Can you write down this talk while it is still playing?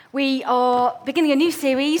We are beginning a new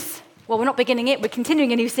series. Well, we're not beginning it, we're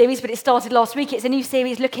continuing a new series, but it started last week. It's a new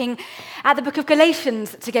series looking at the book of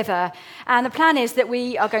Galatians together. And the plan is that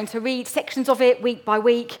we are going to read sections of it week by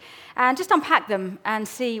week and just unpack them and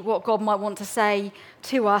see what God might want to say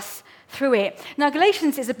to us through it. Now,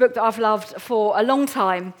 Galatians is a book that I've loved for a long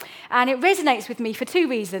time, and it resonates with me for two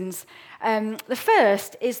reasons. The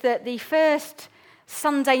first is that the first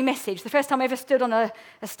Sunday message, the first time I ever stood on a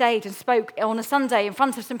stage and spoke on a Sunday in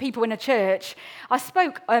front of some people in a church, I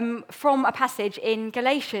spoke from a passage in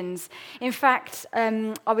Galatians. In fact,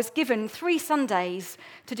 I was given 3 Sundays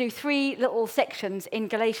to do 3 little sections in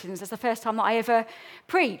Galatians. That's the first time that I ever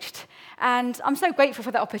preached. And I'm so grateful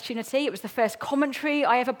for that opportunity. It was the first commentary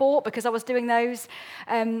I ever bought because I was doing those.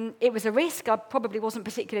 It was a risk. I probably wasn't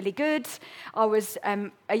particularly good. I was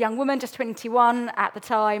a young woman, just 21 at the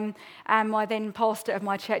time, and my then pastor of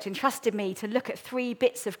my church entrusted me to look at 3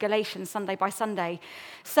 bits of Galatians Sunday by Sunday.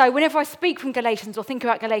 So whenever I speak from Galatians or think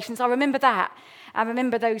about Galatians, I remember that. I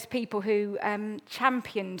remember those people who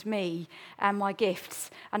championed me and my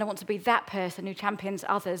gifts, and I want to be that person who champions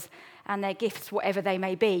others and their gifts, whatever they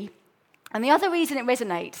may be. And the other reason it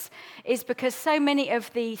resonates is because so many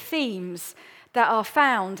of the themes that are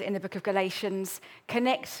found in the book of Galatians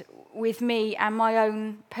connect with me and my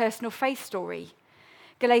own personal faith story.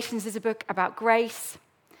 Galatians is a book about grace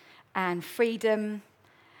and freedom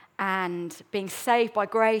and being saved by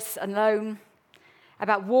grace alone,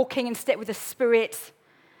 about walking in step with the Spirit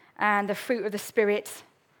and the fruit of the Spirit.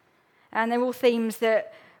 And they're all themes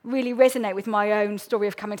that really resonate with my own story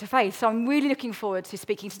of coming to faith. So I'm really looking forward to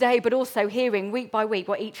speaking today, but also hearing week by week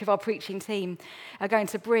what each of our preaching team are going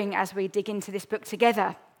to bring as we dig into this book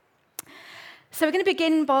together. So we're going to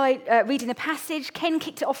begin by reading the passage. Ken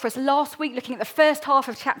kicked it off for us last week, looking at the first half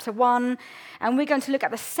of chapter 1, and we're going to look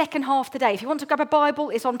at the second half today. If you want to grab a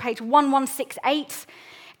Bible, it's on page 1168,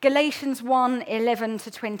 Galatians 1:11 to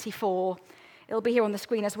 24. It'll be here on the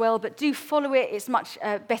screen as well, but do follow it. It's much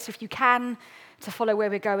better if you can to follow where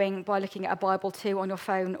we're going by looking at a Bible too on your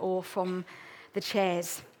phone or from the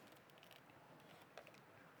chairs.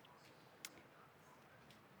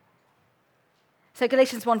 So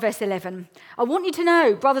Galatians 1 verse 11. I want you to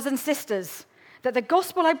know, brothers and sisters, that the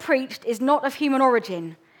gospel I preached is not of human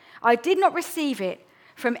origin. I did not receive it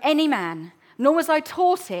from any man, nor was I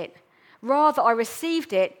taught it. Rather, I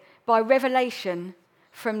received it by revelation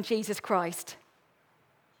from Jesus Christ.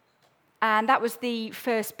 And that was the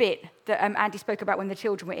first bit that Andy spoke about when the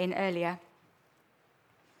children were in earlier.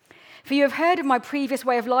 For you have heard of my previous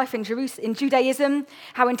way of life in Judaism,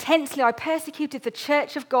 how intensely I persecuted the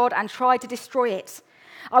church of God and tried to destroy it.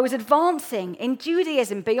 I was advancing in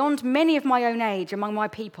Judaism beyond many of my own age among my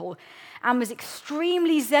people and was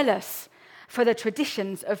extremely zealous for the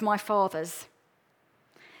traditions of my fathers.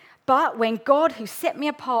 But when God, who set me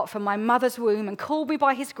apart from my mother's womb and called me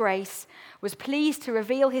by his grace, was pleased to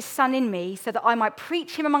reveal his Son in me so that I might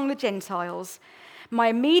preach him among the Gentiles, my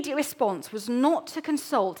immediate response was not to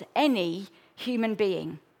consult any human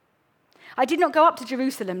being. I did not go up to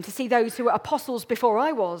Jerusalem to see those who were apostles before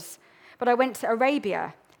I was, but I went to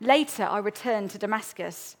Arabia. Later, I returned to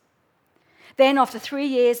Damascus. Then, after 3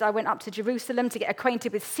 years, I went up to Jerusalem to get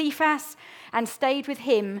acquainted with Cephas and stayed with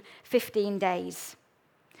him 15 days.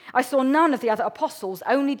 I saw none of the other apostles,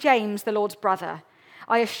 only James, the Lord's brother.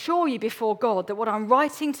 I assure you before God that what I'm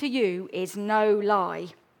writing to you is no lie.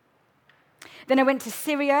 Then I went to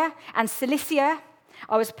Syria and Cilicia.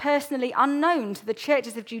 I was personally unknown to the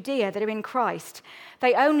churches of Judea that are in Christ.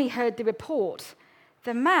 They only heard the report.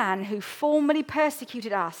 The man who formerly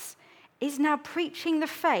persecuted us is now preaching the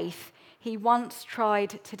faith he once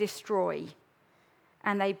tried to destroy.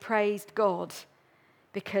 And they praised God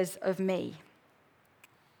because of me.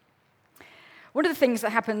 One of the things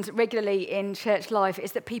that happens regularly in church life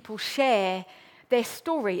is that people share their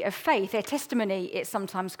story of faith, their testimony, it's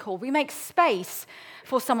sometimes called. We make space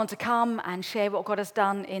for someone to come and share what God has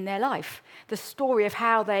done in their life, the story of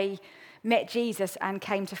how they met Jesus and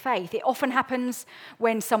came to faith. It often happens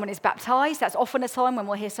when someone is baptized. That's often a time when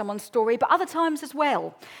we'll hear someone's story, but other times as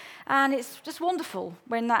well. And it's just wonderful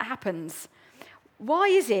when that happens. Why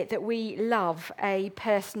is it that we love a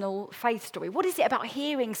personal faith story? What is it about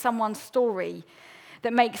hearing someone's story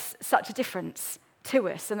that makes such a difference to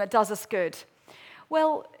us and that does us good?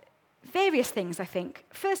 Well, various things, I think.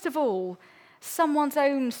 First of all, someone's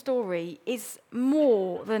own story is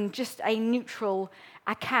more than just a neutral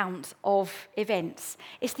account of events.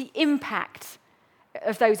 It's the impact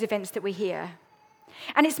of those events that we hear.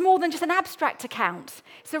 And it's more than just an abstract account.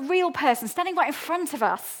 It's a real person standing right in front of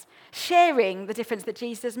us, sharing the difference that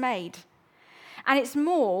Jesus has made. And it's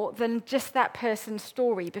more than just that person's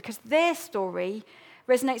story, because their story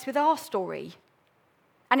resonates with our story.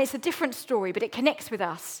 And it's a different story, but it connects with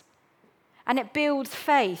us. And it builds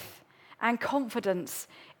faith and confidence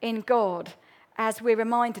in God as we're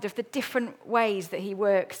reminded of the different ways that he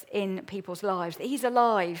works in people's lives. That he's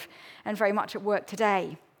alive and very much at work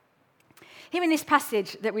today. Here in this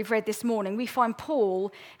passage that we've read this morning, we find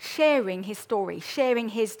Paul sharing his story, sharing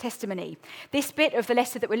his testimony. This bit of the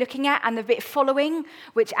letter that we're looking at and the bit following,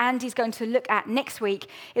 which Andy's going to look at next week,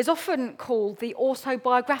 is often called the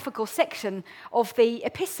autobiographical section of the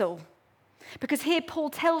epistle. Because here Paul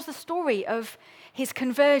tells the story of his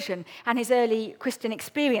conversion and his early Christian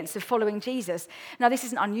experience of following Jesus. Now, this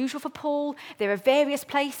isn't unusual for Paul. There are various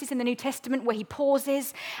places in the New Testament where he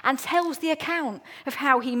pauses and tells the account of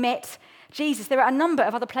how he met Jesus. There are a number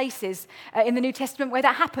of other places in the New Testament where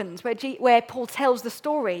that happens, where Paul tells the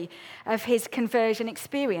story of his conversion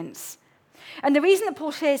experience. And the reason that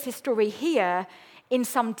Paul shares his story here in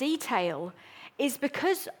some detail is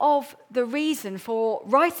because of the reason for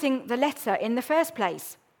writing the letter in the first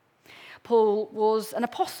place. Paul was an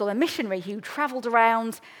apostle, a missionary who travelled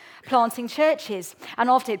around planting churches. And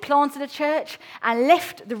after he'd planted a church and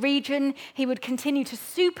left the region, he would continue to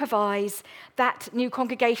supervise that new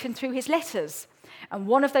congregation through his letters. And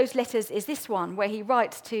one of those letters is this one, where he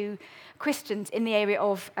writes to Christians in the area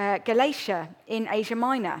of Galatia in Asia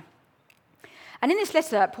Minor. And in this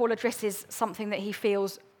letter, Paul addresses something that he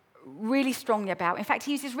feels really strongly about. In fact,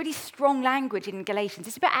 he uses really strong language in Galatians.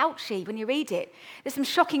 It's a bit ouchy when you read it. There's some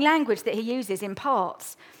shocking language that he uses in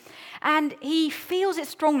parts. And he feels it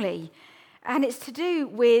strongly, and it's to do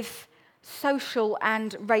with social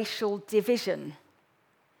and racial division.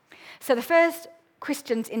 So the first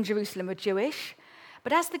Christians in Jerusalem were Jewish,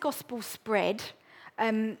 but as the gospel spread,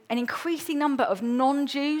 an increasing number of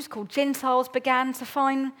non-Jews called Gentiles began to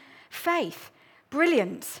find faith.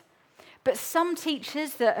 Brilliant. But some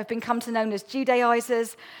teachers that have become known as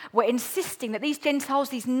Judaizers were insisting that these Gentiles,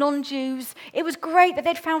 these non-Jews, it was great that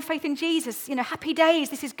they'd found faith in Jesus. You know, happy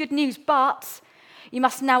days, this is good news. But you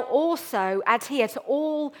must now also adhere to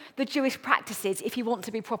all the Jewish practices if you want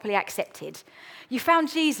to be properly accepted. You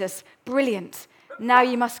found Jesus, brilliant. Now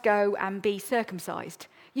you must go and be circumcised.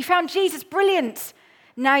 You found Jesus, brilliant.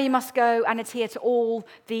 Now you must go and adhere to all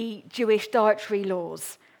the Jewish dietary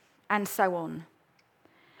laws, and so on.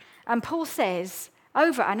 And Paul says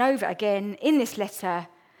over and over again in this letter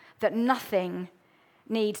that nothing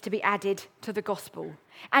needs to be added to the gospel.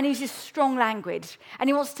 And he uses strong language. And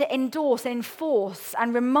he wants to endorse and enforce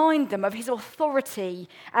and remind them of his authority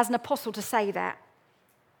as an apostle to say that.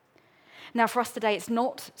 Now, for us today, it's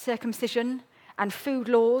not circumcision and food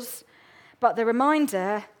laws, but the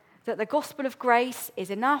reminder that the gospel of grace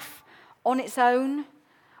is enough on its own,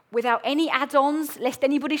 without any add-ons, lest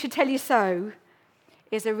anybody should tell you so,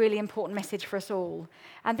 is a really important message for us all.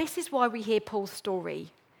 And this is why we hear Paul's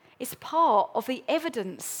story. It's part of the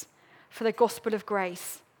evidence for the gospel of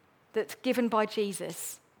grace that's given by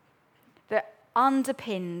Jesus that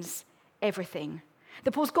underpins everything.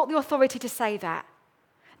 That Paul's got the authority to say that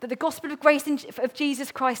the gospel of grace of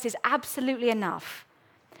Jesus Christ is absolutely enough,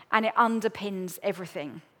 and it underpins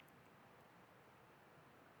everything.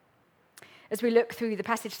 As we look through the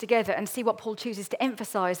passage together and see what Paul chooses to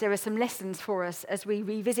emphasize, there are some lessons for us as we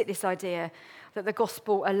revisit this idea that the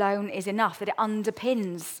gospel alone is enough, that it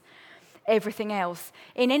underpins everything else.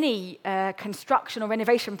 In any construction or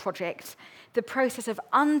renovation project, the process of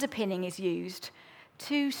underpinning is used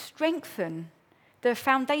to strengthen the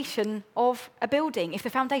foundation of a building. If the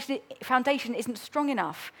foundation isn't strong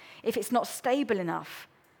enough, if it's not stable enough,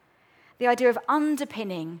 the idea of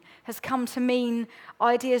underpinning has come to mean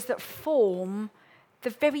ideas that form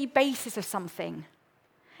the very basis of something.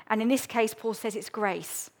 And in this case, Paul says it's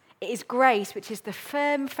grace. It is grace which is the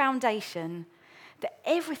firm foundation that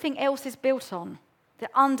everything else is built on,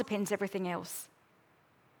 that underpins everything else.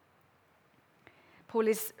 Paul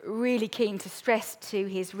is really keen to stress to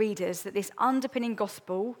his readers that this underpinning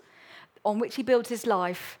gospel on which he builds his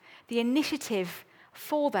life, the initiative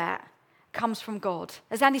for that comes from God.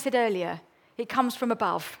 As Andy said earlier, it comes from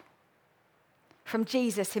above, from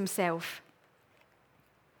Jesus himself.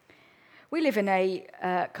 We live in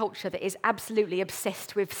a culture that is absolutely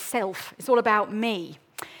obsessed with self. It's all about me.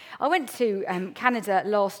 I went to Canada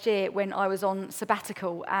last year when I was on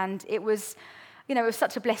sabbatical, and it was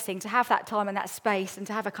such a blessing to have that time and that space, and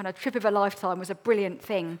to have a kind of trip of a lifetime was a brilliant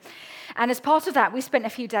thing. And as part of that, we spent a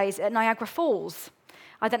few days at Niagara Falls.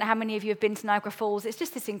 I don't know how many of you have been to Niagara Falls. It's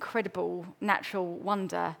just this incredible natural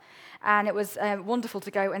wonder. And it was wonderful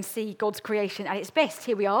to go and see God's creation at its best.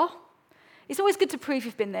 Here we are. It's always good to prove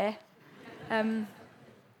you've been there,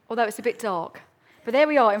 although it's a bit dark. But there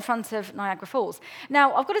we are in front of Niagara Falls.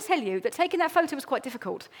 Now, I've got to tell you that taking that photo was quite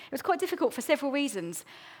difficult. It was quite difficult for several reasons,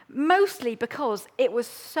 mostly because it was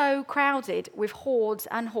so crowded with hordes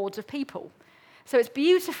and hordes of people. So it's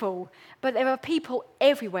beautiful, but there are people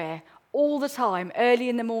everywhere, all the time, early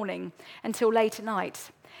in the morning until late at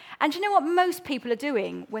night. And do you know what most people are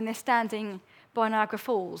doing when they're standing by Niagara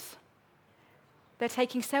Falls? They're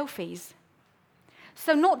taking selfies.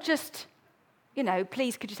 So not just,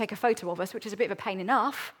 please could you take a photo of us, which is a bit of a pain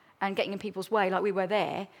enough, and getting in people's way like we were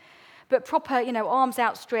there, but proper, arms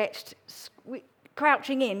outstretched,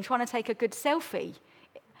 crouching in, trying to take a good selfie.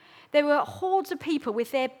 There were hordes of people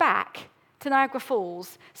with their back to Niagara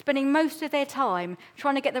Falls, spending most of their time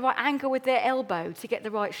trying to get the right angle with their elbow to get the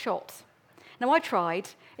right shot. Now, I tried.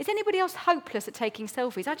 Is anybody else hopeless at taking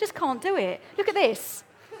selfies? I just can't do it. Look at this.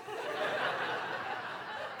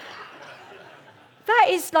 That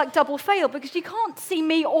is like double fail because you can't see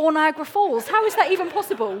me or Niagara Falls. How is that even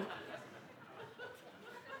possible?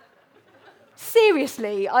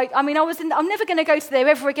 Seriously, I'm never going to go to there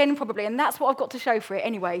ever again probably, and that's what I've got to show for it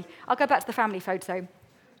anyway. I'll go back to the family photo.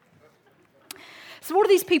 So all of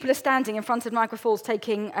these people are standing in front of Niagara Falls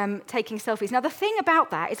taking selfies. Now, the thing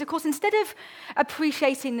about that is, of course, instead of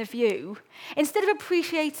appreciating the view, instead of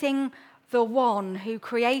appreciating the one who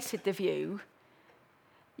created the view,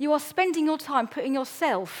 you are spending your time putting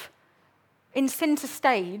yourself in center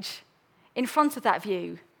stage in front of that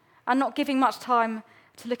view and not giving much time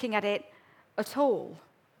to looking at it at all.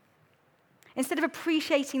 Instead of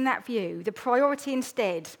appreciating that view, the priority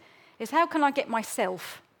instead is how can I get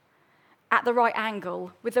myself at the right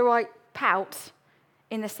angle with the right pout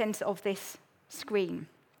in the center of this screen.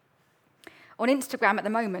 On Instagram at the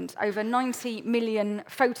moment, over 90 million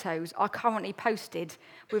photos are currently posted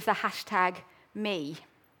with the hashtag #me.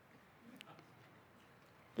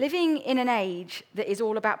 Living in an age that is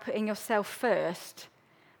all about putting yourself first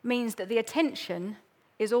means that the attention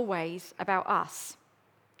is always about us.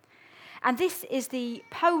 And this is the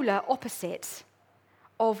polar opposite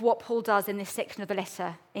of what Paul does in this section of the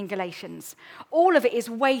letter in Galatians. All of it is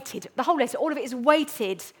weighted, the whole letter, all of it is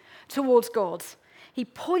weighted towards God. He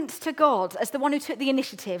points to God as the one who took the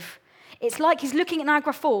initiative. It's like he's looking at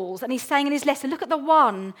Niagara Falls and he's saying in his letter, look at the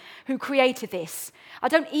one who created this. I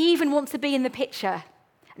don't even want to be in the picture,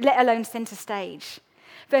 let alone center stage.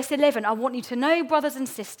 Verse 11, I want you to know, brothers and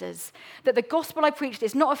sisters, that the gospel I preached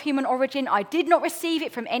is not of human origin. I did not receive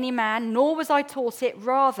it from any man, nor was I taught it.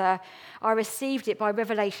 Rather, I received it by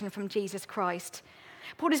revelation from Jesus Christ.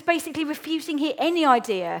 Paul is basically refuting here any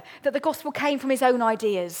idea that the gospel came from his own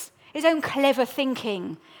ideas, his own clever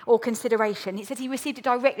thinking or consideration. He said he received it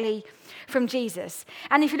directly from Jesus.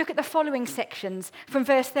 And if you look at the following sections, from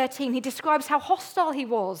verse 13, he describes how hostile he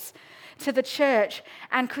was to the church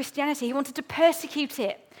and Christianity. He wanted to persecute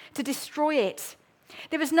it, to destroy it.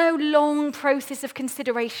 There was no long process of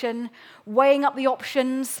consideration, weighing up the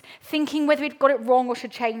options, thinking whether he'd got it wrong or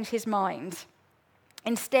should change his mind.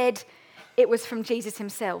 Instead, it was from Jesus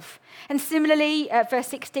himself. And similarly, at verse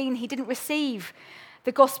 16, he didn't receive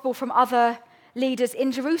the gospel from other leaders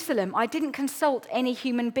in Jerusalem. I didn't consult any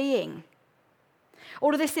human being.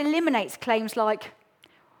 All of this eliminates claims like,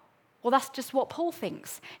 well, that's just what Paul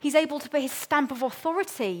thinks. He's able to put his stamp of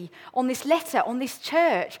authority on this letter, on this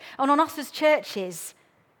church, and on us as churches.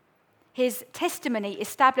 His testimony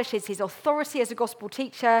establishes his authority as a gospel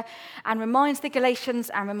teacher and reminds the Galatians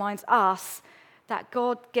and reminds us that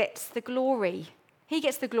God gets the glory. He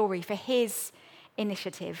gets the glory for his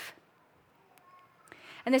initiative.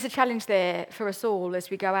 And there's a challenge there for us all as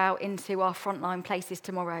we go out into our frontline places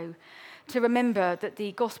tomorrow to remember that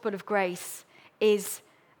the gospel of grace is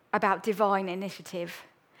about divine initiative.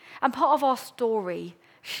 And part of our story,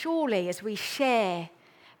 surely as we share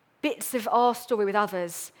bits of our story with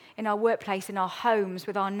others in our workplace, in our homes,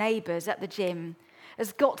 with our neighbours, at the gym,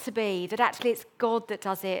 has got to be that actually it's God that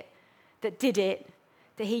does it, that did it,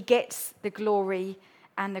 that he gets the glory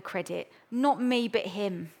and the credit. Not me, but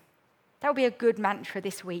him. That would be a good mantra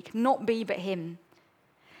this week. Not me, but him.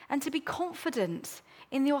 And to be confident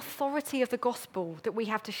in the authority of the gospel that we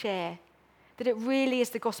have to share, that it really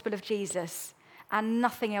is the gospel of Jesus and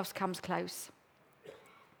nothing else comes close.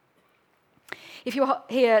 If you were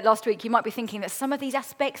here last week, you might be thinking that some of these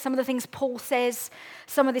aspects, some of the things Paul says,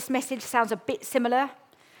 some of this message sounds a bit similar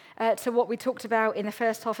to what we talked about in the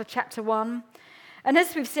first half of chapter 1. And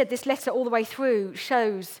as we've said, this letter all the way through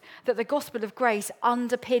shows that the gospel of grace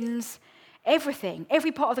underpins everything,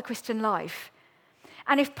 every part of the Christian life.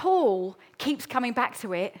 And if Paul keeps coming back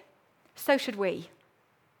to it, so should we.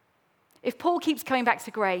 If Paul keeps coming back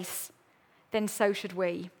to grace, then so should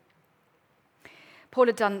we. Paul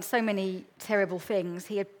had done so many terrible things.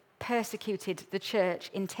 He had persecuted the church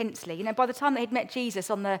intensely. You know, by the time that he'd met Jesus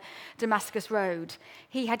on the Damascus Road,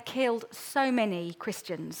 he had killed so many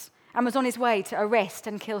Christians and was on his way to arrest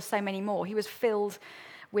and kill so many more. He was filled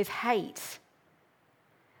with hate.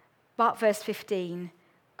 But verse 15,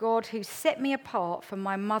 God who set me apart from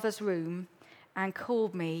my mother's womb and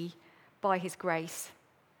called me by his grace.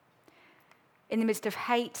 In the midst of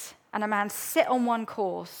hate and a man set on one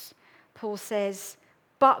course, Paul says,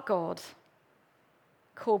 but God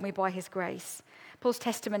called me by his grace. Paul's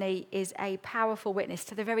testimony is a powerful witness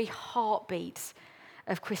to the very heartbeat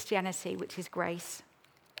of Christianity, which is grace.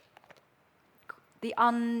 The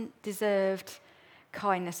undeserved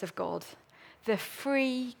kindness of God, the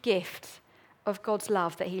free gift of God's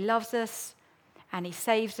love, that he loves us and he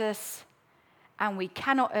saves us, and we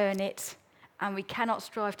cannot earn it and we cannot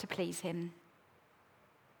strive to please him.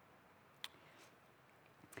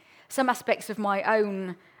 Some aspects of my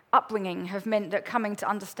own upbringing have meant that coming to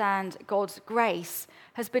understand God's grace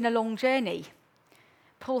has been a long journey.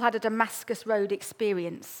 Paul had a Damascus Road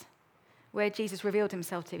experience where Jesus revealed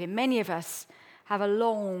himself to him. Many of us have a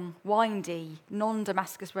long, windy,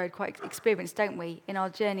 non-Damascus Road experience, don't we, in our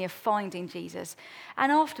journey of finding Jesus,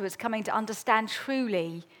 and afterwards coming to understand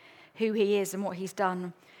truly who he is and what he's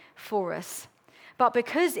done for us. But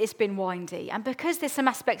because it's been windy, and because there's some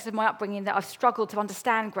aspects of my upbringing that I've struggled to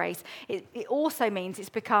understand grace, it also means it's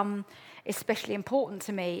become especially important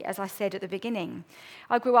to me, as I said at the beginning.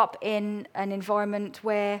 I grew up in an environment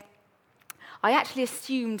where I actually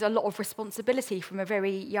assumed a lot of responsibility from a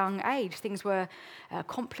very young age. Things were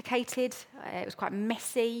complicated, it was quite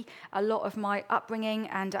messy, a lot of my upbringing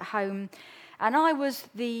and at home. And I was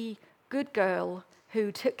the good girl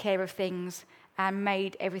who took care of things and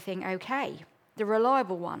made everything okay. The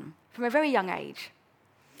reliable one, from a very young age.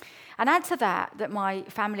 And add to that my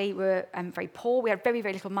family were very poor, we had very,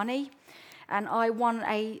 very little money, and I won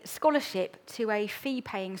a scholarship to a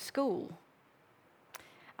fee-paying school.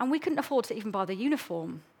 And we couldn't afford to even buy the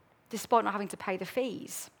uniform, despite not having to pay the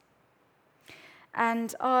fees.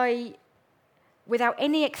 And I, without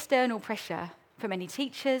any external pressure from any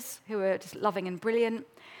teachers who were just loving and brilliant,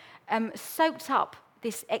 soaked up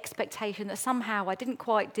this expectation that somehow I didn't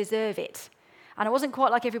quite deserve it. And I wasn't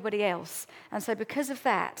quite like everybody else. And so because of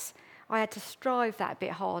that, I had to strive that a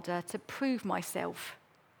bit harder to prove myself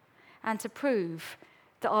and to prove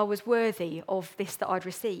that I was worthy of this that I'd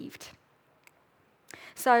received.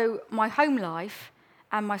 So my home life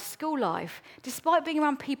and my school life, despite being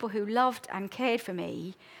around people who loved and cared for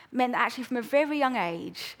me, meant that actually from a very young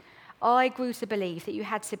age, I grew to believe that you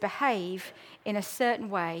had to behave in a certain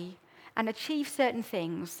way and achieve certain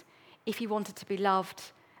things if you wanted to be loved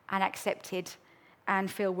and accepted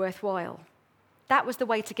and feel worthwhile. That was the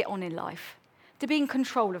way to get on in life, to be in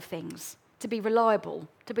control of things, to be reliable,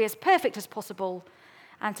 to be as perfect as possible,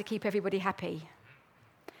 and to keep everybody happy.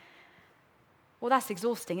 Well, that's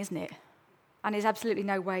exhausting, isn't it? And there's absolutely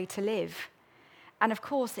no way to live. And of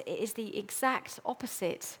course, it is the exact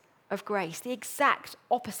opposite of grace, the exact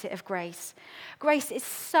opposite of grace. Grace is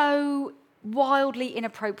so wildly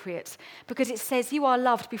inappropriate because it says you are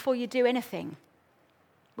loved before you do anything,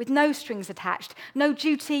 with no strings attached, no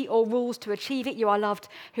duty or rules to achieve it. You are loved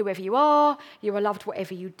whoever you are loved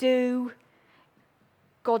whatever you do.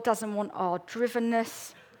 God doesn't want our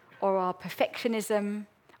drivenness or our perfectionism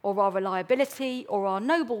or our reliability or our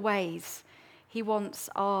noble ways. He wants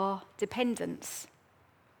our dependence.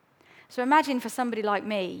 So imagine for somebody like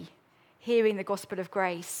me hearing the gospel of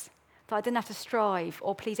grace, that I didn't have to strive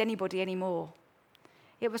or please anybody anymore.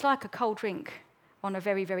 It was like a cold drink on a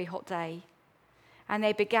very, very hot day. And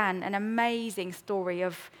they began an amazing story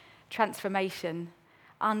of transformation,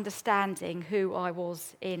 understanding who I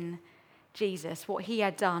was in Jesus, what he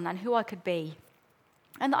had done and who I could be.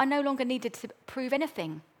 And that I no longer needed to prove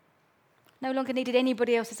anything. No longer needed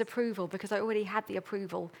anybody else's approval because I already had the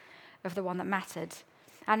approval of the one that mattered.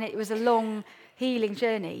 And it was a long healing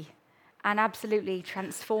journey and absolutely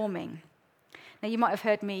transforming. Now, you might have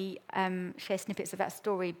heard me share snippets of that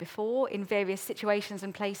story before in various situations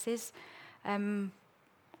and places. I'm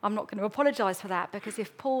not going to apologize for that because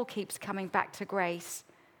if Paul keeps coming back to grace,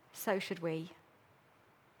 so should we.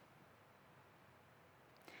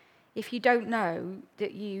 If you don't know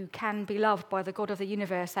that you can be loved by the God of the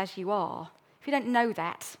universe as you are, if you don't know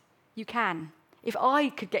that, you can. If I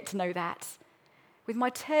could get to know that, with my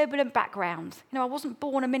turbulent background, I wasn't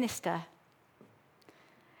born a minister.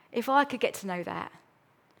 If I could get to know that,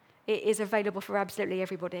 it is available for absolutely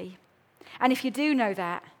everybody. And if you do know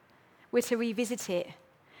that, we're to revisit it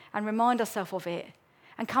and remind ourselves of it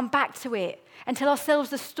and come back to it and tell ourselves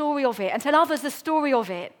the story of it and tell others the story of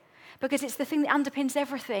it, because it's the thing that underpins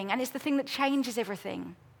everything and it's the thing that changes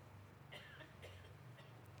everything.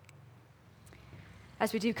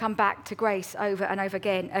 as we do come back to grace over and over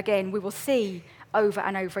again, we will see over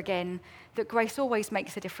and over again that grace always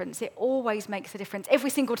makes a difference. It always makes a difference every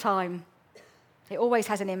single time. It always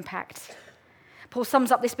has an impact. Paul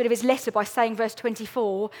sums up this bit of his letter by saying, verse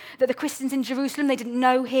 24, that the Christians in Jerusalem, they didn't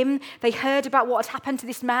know him. They heard about what had happened to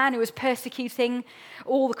this man who was persecuting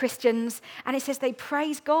all the Christians. And it says they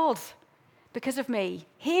praise God because of me,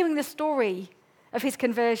 hearing the story of his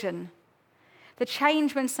conversion. The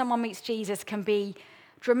change when someone meets Jesus can be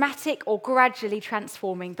dramatic or gradually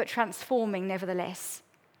transforming, but transforming nevertheless.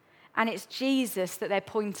 And it's Jesus that they're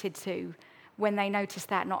pointed to when they notice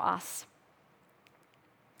that, not us.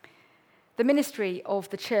 The ministry of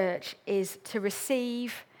the church is to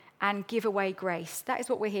receive and give away grace. That is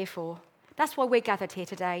what we're here for. That's why we're gathered here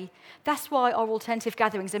today. That's why our alternative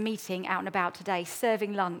gatherings are meeting out and about today,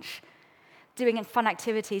 serving lunch, doing fun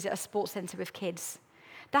activities at a sports centre with kids.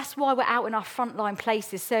 That's why we're out in our frontline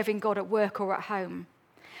places, serving God at work or at home.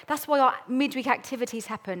 That's why our midweek activities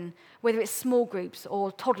happen, whether it's small groups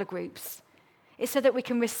or toddler groups. It's so that we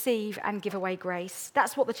can receive and give away grace.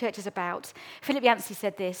 That's what the church is about. Philip Yancey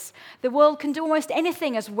said this: the world can do almost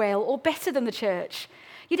anything as well or better than the church.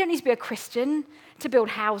 You don't need to be a Christian to build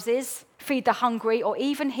houses, feed the hungry, or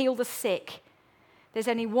even heal the sick. There's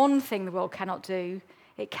only one thing the world cannot do.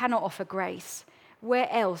 It cannot offer grace. Where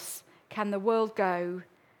else can the world go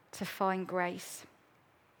to find grace?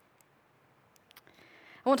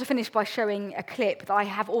 I want to finish by showing a clip that I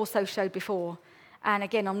have also showed before. And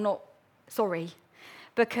again, I'm not sorry,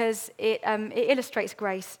 because it illustrates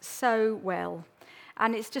grace so well.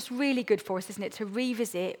 And it's just really good for us, isn't it, to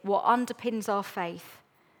revisit what underpins our faith,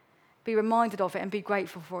 be reminded of it and be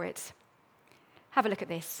grateful for it. Have a look at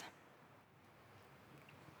this.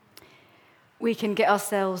 We can get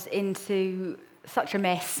ourselves into such a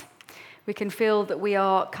mess. We can feel that we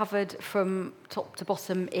are covered from top to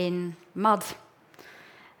bottom in mud.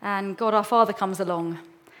 And God our Father comes along,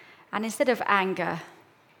 and instead of anger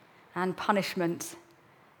and punishment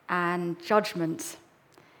and judgment,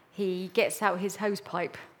 he gets out his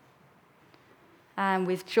hosepipe, and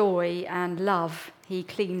with joy and love, he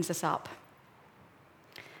cleans us up.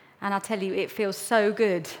 And I tell you, it feels so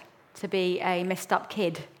good to be a messed up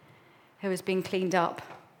kid who has been cleaned up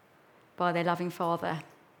by their loving Father.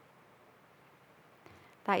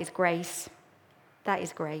 That is grace. That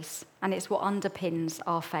is grace. And it's what underpins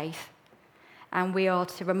our faith. And we are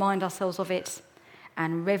to remind ourselves of it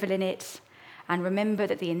and revel in it and remember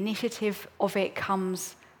that the initiative of it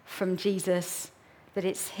comes from Jesus, that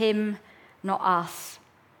it's him, not us,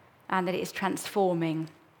 and that it is transforming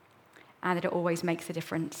and that it always makes a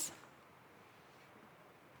difference.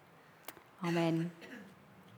 Amen.